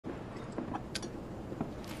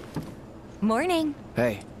Morning.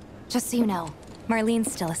 Hey. Just so you know,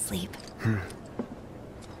 Marlene's still asleep.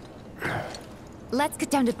 Let's get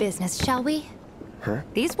down to business, shall we? Huh?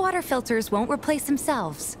 These water filters won't replace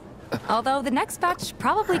themselves. Although the next batch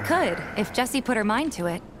probably could, if Jessie put her mind to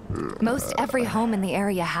it. Most every home in the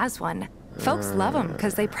area has one. Folks love them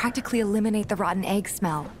because they practically eliminate the rotten egg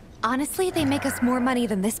smell. Honestly, they make us more money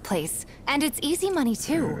than this place. And it's easy money,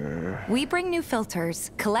 too. We bring new filters,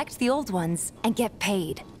 collect the old ones, and get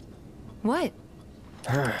paid. What?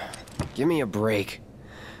 Give me a break.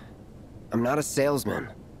 I'm not a salesman.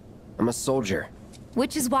 I'm a soldier.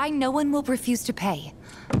 Which is why no one will refuse to pay.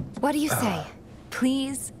 What do you say?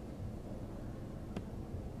 Please?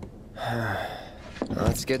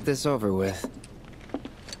 Let's get this over with.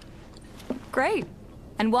 Great.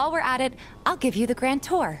 And while we're at it, I'll give you the grand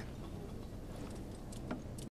tour.